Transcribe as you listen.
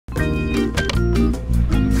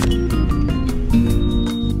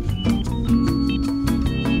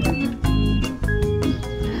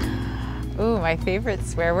my favorite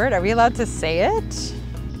swear word. Are we allowed to say it?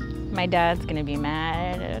 My dad's gonna be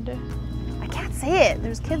mad. I can't say it.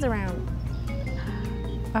 There's kids around.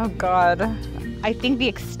 Oh God. I think the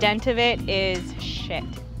extent of it is shit.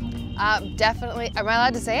 Definitely. Am I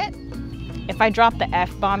allowed to say it? If I drop the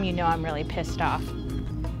F-bomb, you know I'm really pissed off.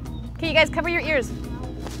 Okay, you guys cover your ears.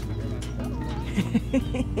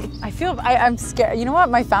 I'm scared. You know what?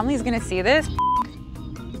 My family's gonna see this.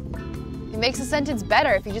 It makes a sentence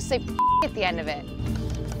better if you just say at the end of it.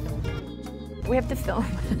 We have to film.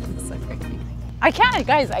 Sorry. I can't,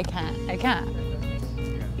 guys, I can't.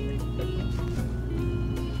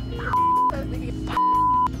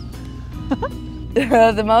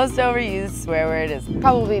 The most overused swear word is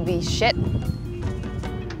probably be shit,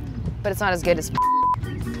 but it's not as good as